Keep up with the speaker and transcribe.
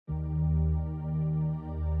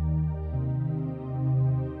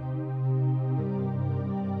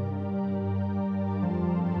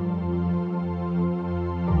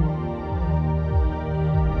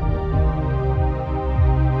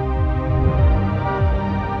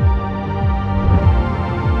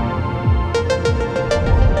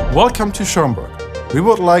Welcome to Schomburg. We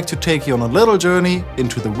would like to take you on a little journey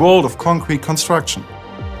into the world of concrete construction.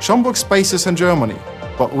 Schomburg's base is in Germany,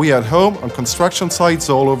 but we are at home on construction sites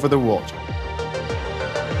all over the world.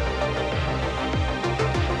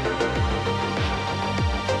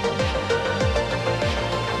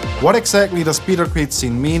 What exactly does BETOCRETE-C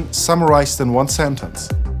mean, summarized in one sentence?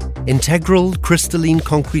 Integral crystalline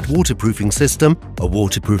concrete waterproofing system, a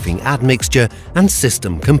waterproofing admixture, and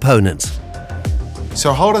system components.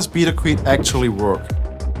 So how does BETOCRETE actually work?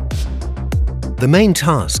 The main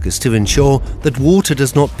task is to ensure that water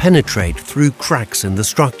does not penetrate through cracks in the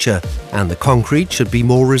structure, and the concrete should be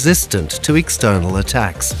more resistant to external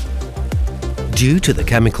attacks. Due to the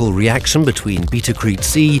chemical reaction between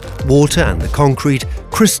BETOCRETE-C, water and the concrete,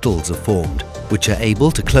 crystals are formed, which are able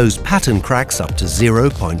to close pattern cracks up to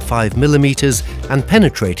 0.5 mm and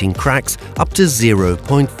penetrating cracks up to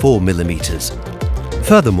 0.4 mm.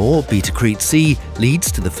 Furthermore, BETOCRETE-C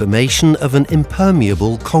leads to the formation of an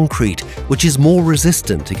impermeable concrete, which is more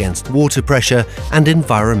resistant against water pressure and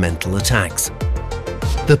environmental attacks.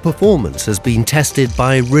 The performance has been tested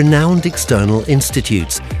by renowned external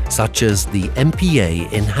institutes, such as the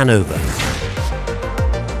MPA in Hanover.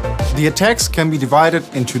 The attacks can be divided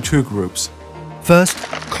into two groups. First,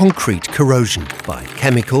 concrete corrosion by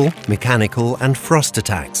chemical, mechanical and frost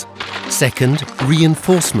attacks. Second,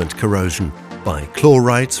 reinforcement corrosion by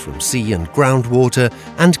chlorides from sea and groundwater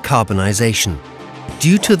and carbonization.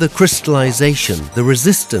 Due to the crystallization, the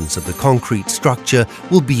resistance of the concrete structure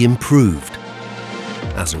will be improved.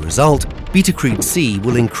 As a result, BETOCRETE-C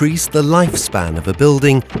will increase the lifespan of a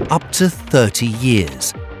building up to 30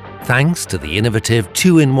 years. Thanks to the innovative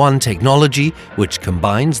 2-in-1 technology, which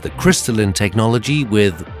combines the crystalline technology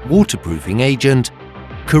with waterproofing agent,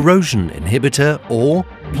 corrosion inhibitor or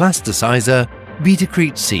plasticizer,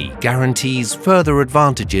 BETOCRETE-C guarantees further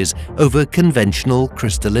advantages over conventional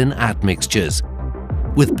crystalline admixtures.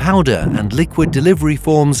 With powder and liquid delivery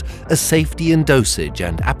forms, a safety in dosage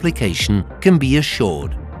and application can be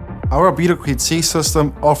assured. Our BETOCRETE-C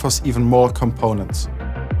system offers even more components.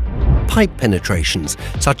 Pipe penetrations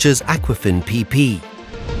such as AQUAFIN-PP.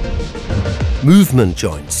 Movement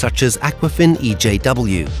joints such as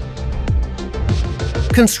AQUAFIN-EJW.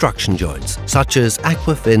 Construction joints such as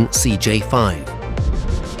AQUAFIN-CJ5.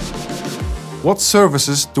 What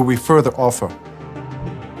services do we further offer?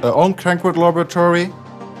 Our own concrete laboratory,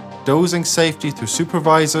 dosing safety through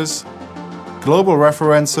supervisors, global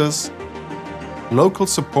references, local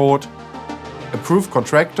support, approved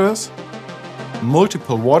contractors,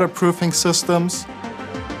 multiple waterproofing systems,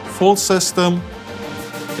 full system,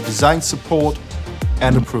 design support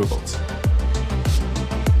and approvals.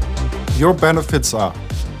 Your benefits are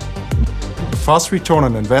a fast return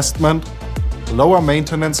on investment, lower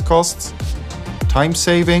maintenance costs, time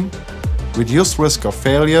saving, reduced risk of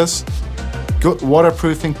failures, good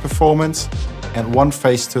waterproofing performance, and one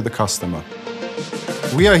face to the customer.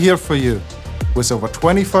 We are here for you with over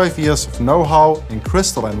 25 years of know-how in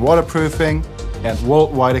crystalline waterproofing and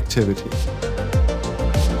worldwide activity.